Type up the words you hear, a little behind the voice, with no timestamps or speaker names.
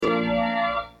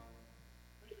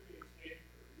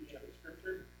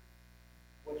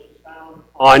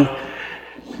on,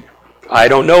 I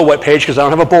don't know what page because I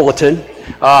don't have a bulletin.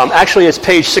 Actually, it's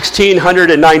page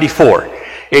 1694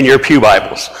 in your pew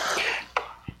Bibles.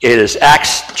 It is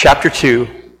Acts chapter 2,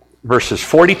 verses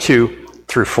 42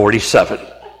 through 47.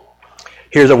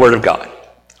 Here's the word of God.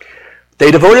 They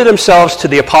devoted themselves to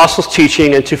the apostles'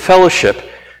 teaching and to fellowship,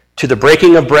 to the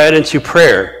breaking of bread and to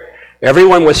prayer.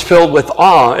 Everyone was filled with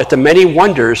awe at the many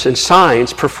wonders and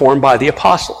signs performed by the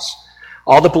apostles.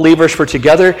 All the believers were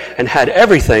together and had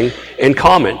everything in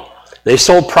common. They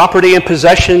sold property and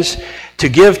possessions to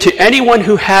give to anyone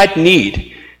who had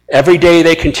need. Every day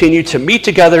they continued to meet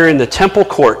together in the temple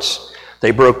courts. They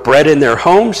broke bread in their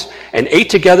homes and ate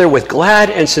together with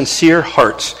glad and sincere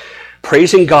hearts,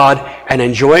 praising God and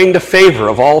enjoying the favor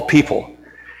of all people.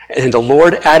 And the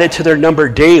Lord added to their number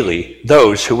daily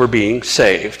those who were being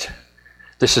saved.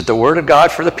 This is the word of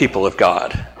God for the people of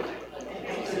God.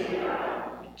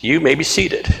 You may be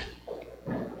seated.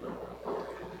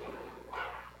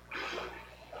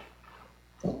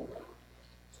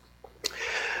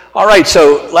 All right,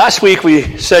 so last week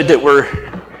we said that we're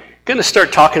going to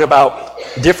start talking about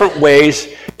different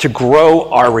ways to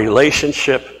grow our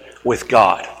relationship with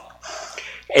God.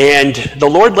 And the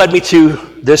Lord led me to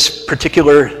this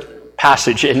particular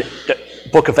passage in the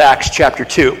book of Acts chapter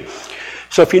 2.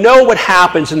 So if you know what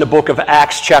happens in the book of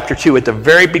Acts chapter 2 at the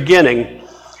very beginning,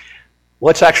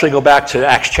 let's actually go back to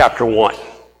Acts chapter 1.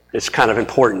 It's kind of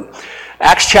important.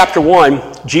 Acts chapter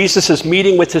 1, Jesus is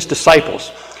meeting with his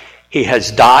disciples. He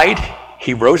has died.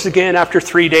 He rose again after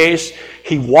 3 days.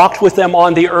 He walked with them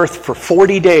on the earth for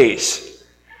 40 days.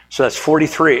 So that's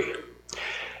 43.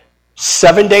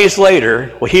 7 days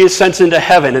later, he ascends into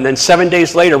heaven, and then 7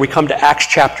 days later we come to Acts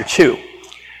chapter 2,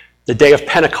 the day of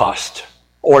Pentecost,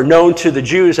 or known to the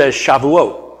Jews as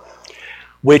Shavuot,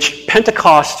 which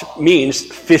Pentecost means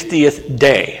 50th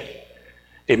day.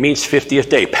 It means 50th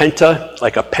day. Penta,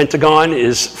 like a pentagon,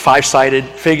 is five-sided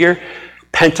figure.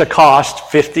 Pentecost,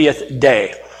 50th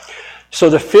day. So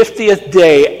the 50th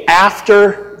day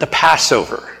after the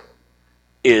Passover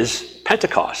is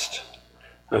Pentecost.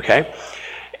 Okay?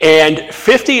 And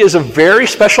 50 is a very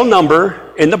special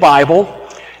number in the Bible.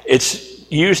 It's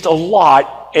used a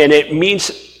lot, and it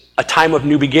means a time of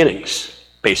new beginnings,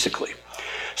 basically.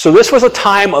 So this was a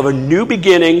time of a new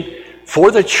beginning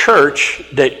for the church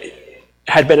that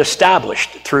had been established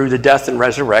through the death and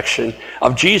resurrection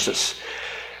of Jesus.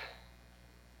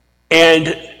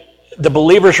 And the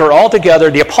believers are all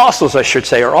together, the apostles, I should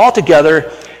say, are all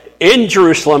together in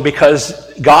Jerusalem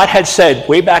because God had said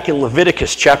way back in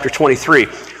Leviticus chapter 23,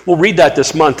 we'll read that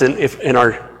this month in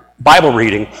our Bible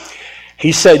reading.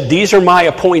 He said, these are my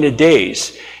appointed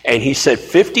days. And he said,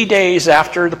 50 days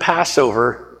after the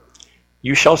Passover,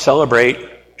 you shall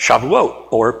celebrate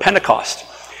Shavuot or Pentecost.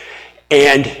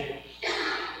 And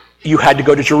you had to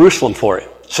go to Jerusalem for it.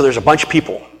 So there's a bunch of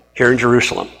people here in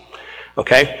Jerusalem.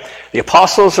 Okay? The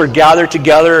apostles are gathered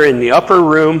together in the upper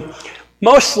room,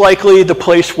 most likely the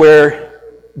place where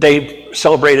they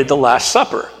celebrated the Last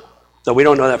Supper, though we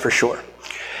don't know that for sure.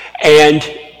 And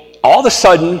all of a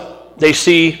sudden, they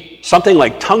see something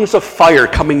like tongues of fire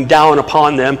coming down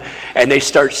upon them, and they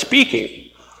start speaking.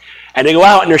 And they go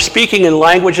out and they're speaking in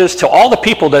languages to all the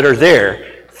people that are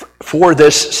there for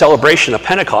this celebration of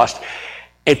Pentecost,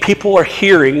 and people are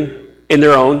hearing in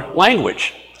their own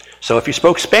language. So if you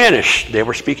spoke Spanish, they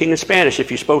were speaking in Spanish. If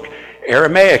you spoke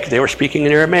Aramaic, they were speaking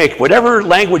in Aramaic. Whatever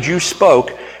language you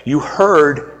spoke, you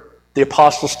heard the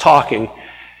apostles talking,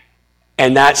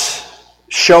 and that's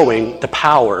showing the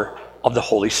power of the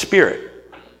Holy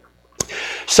Spirit.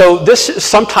 So this is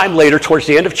sometime later, towards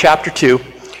the end of chapter 2,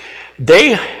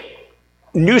 they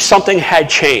knew something had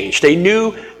changed. They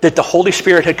knew that the Holy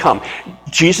Spirit had come.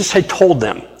 Jesus had told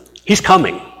them, he's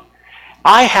coming.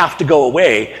 I have to go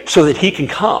away so that he can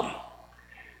come.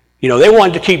 You know, they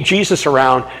wanted to keep Jesus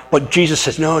around, but Jesus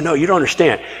says, no, you don't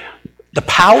understand. The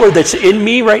power that's in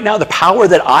me right now, the power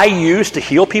that I use to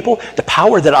heal people, the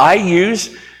power that I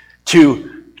use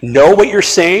to know what you're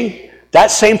saying, that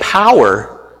same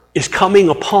power is coming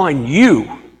upon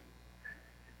you.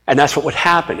 And that's what was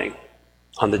happening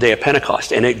on the day of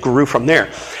Pentecost, and it grew from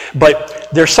there. But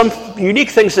there's some unique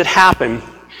things that happen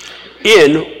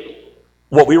in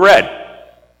what we read.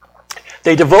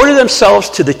 They devoted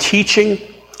themselves to the teaching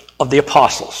of the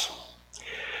apostles.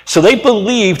 So they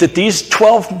believed that these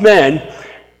 12 men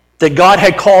that God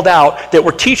had called out that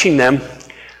were teaching them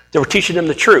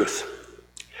the truth.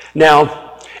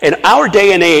 Now, in our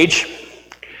day and age,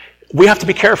 we have to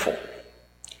be careful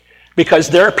because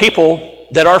there are people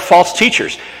that are false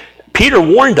teachers. Peter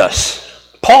warned us,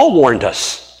 Paul warned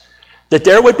us, that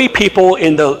there would be people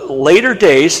in the later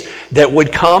days that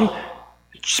would come,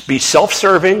 be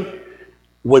self-serving,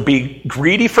 would be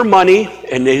greedy for money,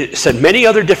 and they said many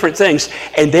other different things,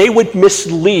 and they would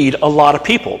mislead a lot of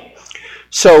people.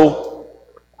 So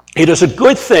it is a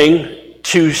good thing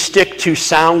to stick to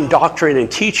sound doctrine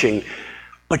and teaching,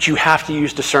 but you have to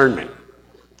use discernment.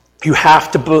 You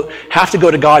have to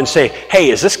go to God and say, hey,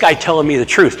 is this guy telling me the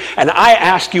truth? And I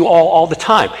ask you all the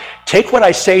time, take what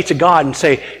I say to God and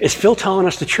say, is Phil telling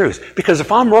us the truth? Because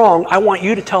if I'm wrong, I want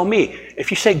you to tell me.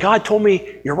 If you say, God told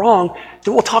me you're wrong,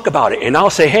 then we'll talk about it. And I'll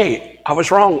say, hey, I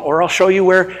was wrong, or I'll show you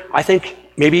where I think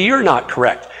maybe you're not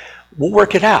correct. We'll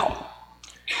work it out.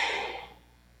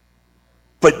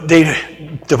 But they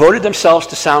devoted themselves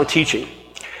to sound teaching.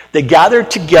 They gathered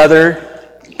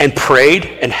together and prayed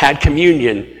and had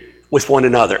communion with one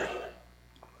another.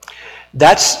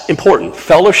 That's important.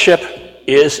 Fellowship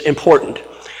is important.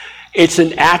 It's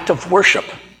an act of worship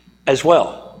as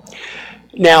well.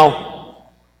 Now,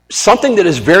 something that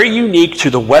is very unique to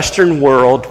the Western world